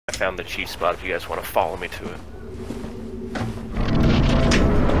found the cheese spot if you guys want to follow me to it.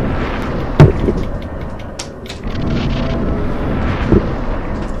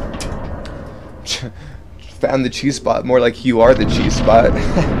 Found the cheese spot, more like you are the cheese spot.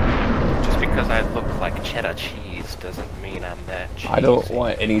 Just because I look like cheddar cheese doesn't mean I'm that cheesy. I don't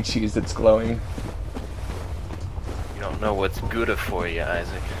want any cheese that's glowing. You don't know what's good for you,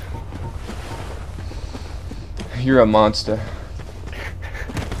 Isaac. You're a monster.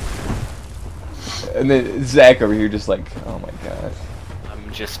 And then Zach over here just like, oh my god.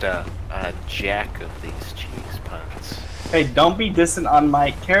 I'm just a jack of these cheese puns. Hey, don't be dissing on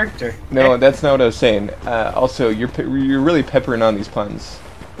my character. No, that's not what I was saying. Also, you're really peppering on these puns.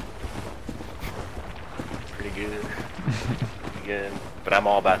 Pretty good. Pretty good. But I'm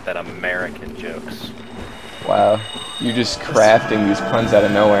all about that American jokes. Wow, you're just crafting these puns out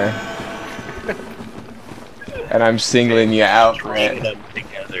of nowhere. And I'm singling you out for it. Them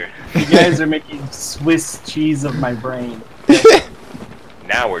together. You guys are making Swiss cheese of my brain.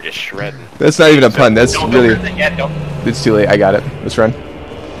 Now we're just shredding. That's not even a pun, that's really... Don't. It's too late, I got it. Let's run.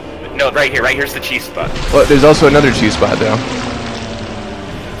 No, right here's the cheese spot. Well, there's also another cheese spot, though.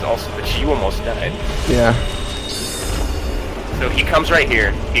 There's also you almost died. Yeah. So he comes right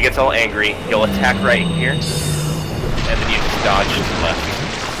here, he gets all angry, he'll attack right here, and then you just dodge to the left.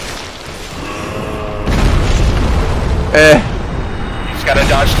 You just gotta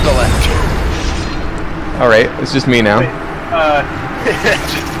dodge to the left. Alright, it's just me now.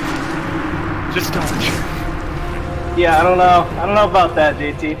 just dodge. Yeah, I don't know about that,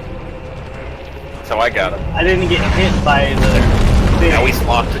 JT. So I got him. I didn't get hit by the thing. Now he's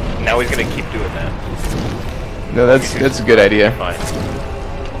locked. Now he's gonna keep doing that. No, that's a good idea. Fine.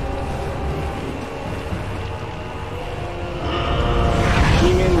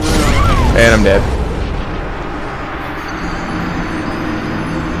 And I'm dead.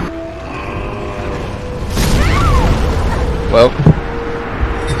 Well.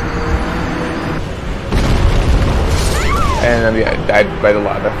 And I died by the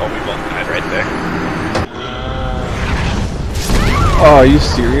lava. Oh, we both died right there. Oh, are you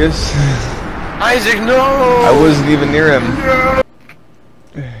serious? Isaac, no! I wasn't even near him.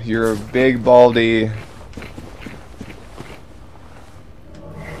 No. You're a big baldy.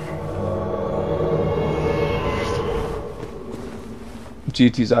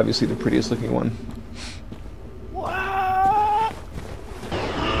 GT's obviously the prettiest looking one.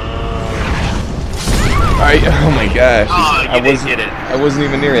 Oh my gosh! Oh, you didn't get it. I wasn't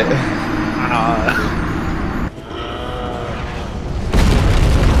even near it.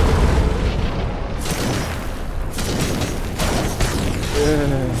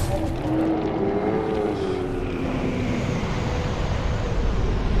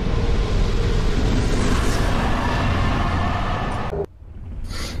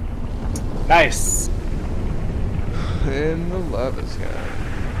 Nice. And the lava's gone.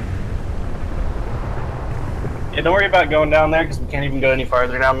 Yeah, don't worry about going down there because we can't even go any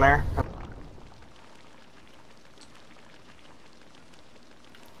farther down there.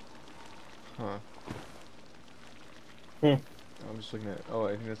 Huh. I'm just looking at. Oh,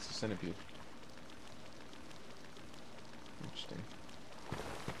 I think that's the centipede. Interesting.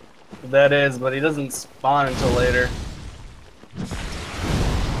 That is, but he doesn't spawn until later.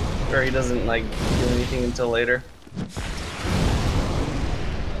 Or he doesn't, like, do anything until later.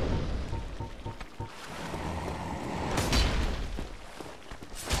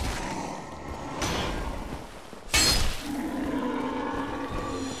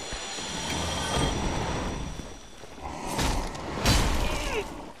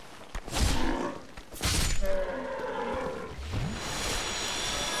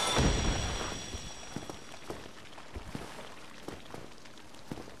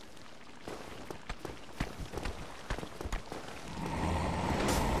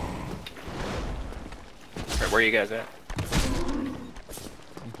 Where are you guys at?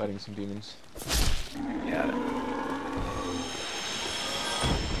 I'm fighting some demons. Got it.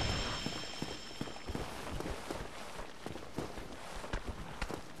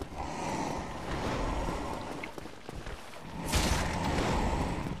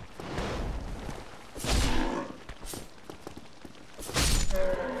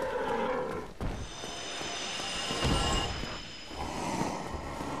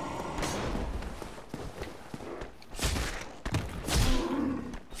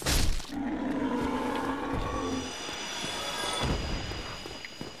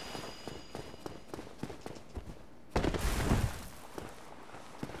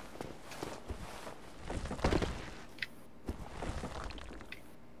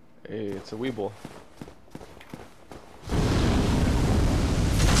 Hey, it's a Weeble.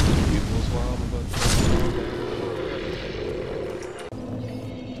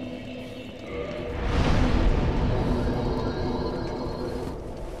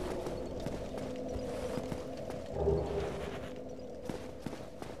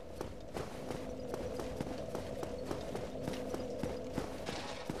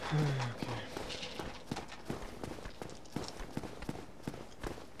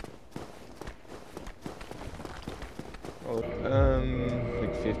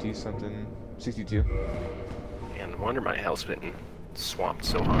 like 50 something, 62. And no wonder my health's been swamped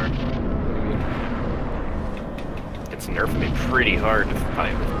so hard. What do you mean? It's nerfing me pretty hard to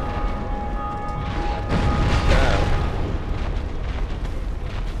fight with.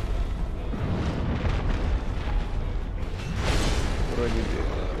 What do I need to do?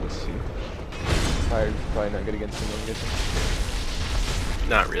 Let's see. Fire's probably not good against him, I'm guessing.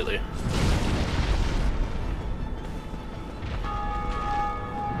 Not really.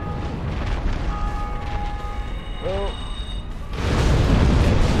 Well.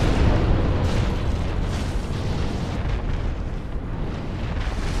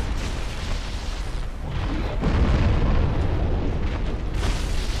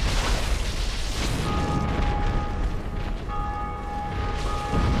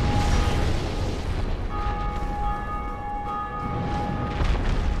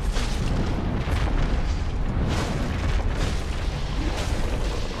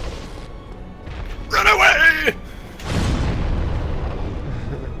 Run away!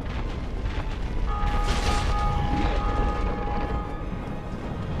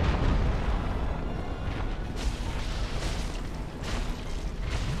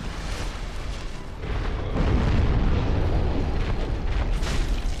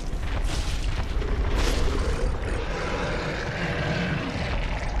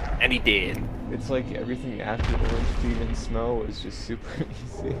 And he did. It's like everything after Orange Feed and Snow is just super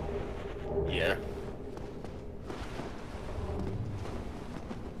easy. Yeah.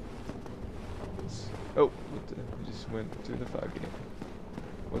 Oh, what the? I just went through the fog gate.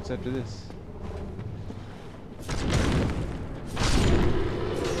 What's after this?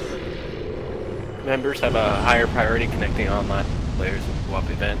 Members have a higher priority connecting online players with co-op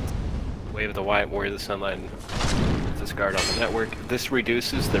events. Wave of the White, Warrior of the Sunlight, and discard on the network. This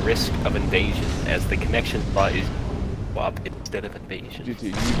reduces the risk of invasion as the connection slot is co-op instead of invasion. GT,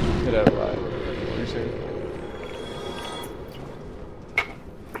 you cut out a lot. What you're saying?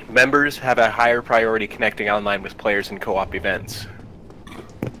 Members have a higher priority connecting online with players in co-op events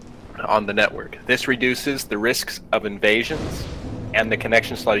on the network. This reduces the risks of invasions, and the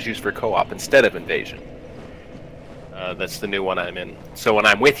connection slot is used for co-op instead of invasion. That's the new one I'm in. So when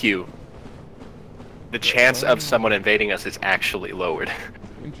I'm with you, the chance of someone invading us is actually lowered.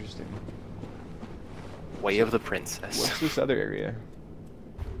 Interesting. Way of the Princess. What's this other area?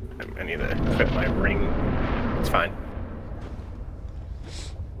 I need to equip my ring. It's fine.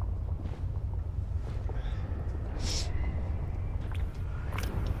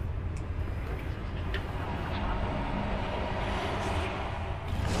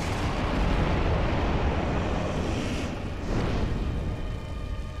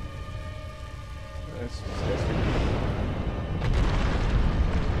 That's disgusting.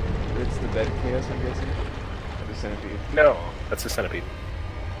 It's the bed chaos, I'm guessing? Or the centipede? No, that's a centipede.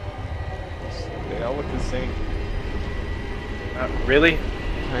 They all look the same. Really?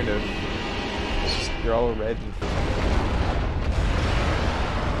 Kind of. It's just, they're all red and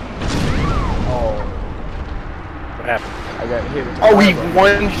oh. What happened? I got hit. Oh, he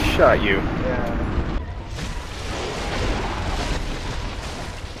one-shot you. Yeah.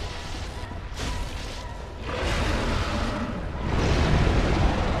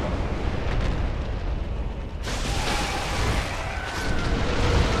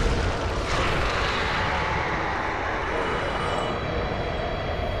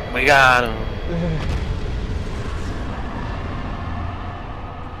 We got him.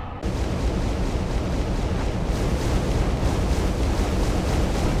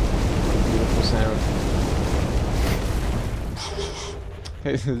 Beautiful sound.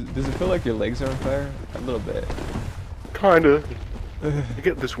 Hey, does it feel like your legs are on fire? A little bit. Kinda. I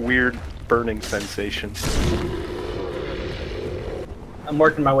get this weird burning sensation. I'm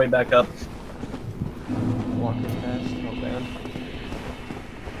working my way back up. Walking fast, not down.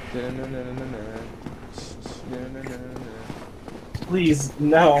 Please,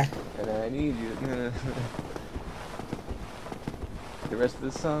 no. And I need you. The rest of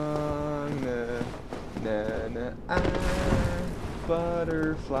the song. Na, na, na,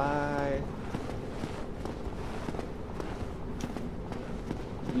 butterfly.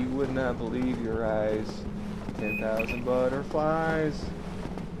 You would not believe your eyes. 10,000 butterflies.